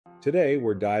Today,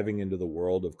 we're diving into the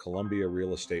world of Columbia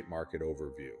Real Estate Market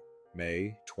Overview,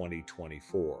 May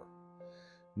 2024.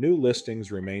 New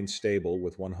listings remain stable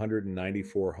with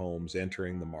 194 homes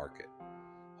entering the market.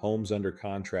 Homes under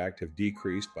contract have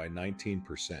decreased by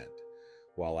 19%,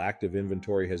 while active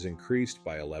inventory has increased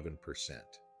by 11%.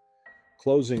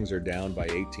 Closings are down by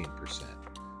 18%,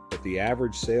 but the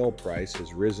average sale price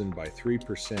has risen by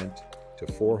 3% to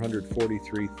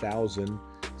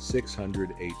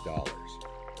 $443,608.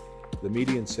 The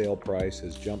median sale price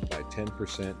has jumped by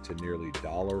 10% to nearly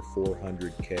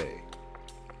 $400K.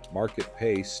 Market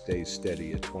pace stays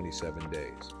steady at 27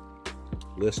 days.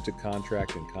 List to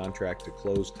contract and contract to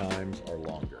close times are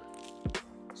longer.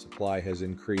 Supply has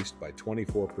increased by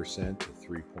 24% to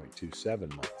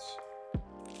 3.27 months.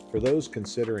 For those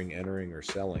considering entering or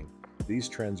selling, these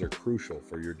trends are crucial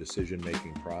for your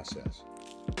decision-making process.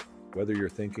 Whether you're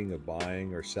thinking of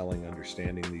buying or selling,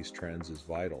 understanding these trends is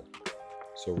vital.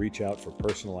 So reach out for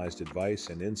personalized advice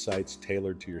and insights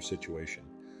tailored to your situation.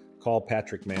 Call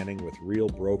Patrick Manning with Real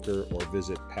Broker or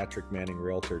visit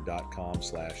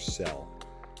patrickmanningrealtor.com/sell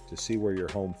to see where your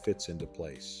home fits into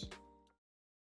place.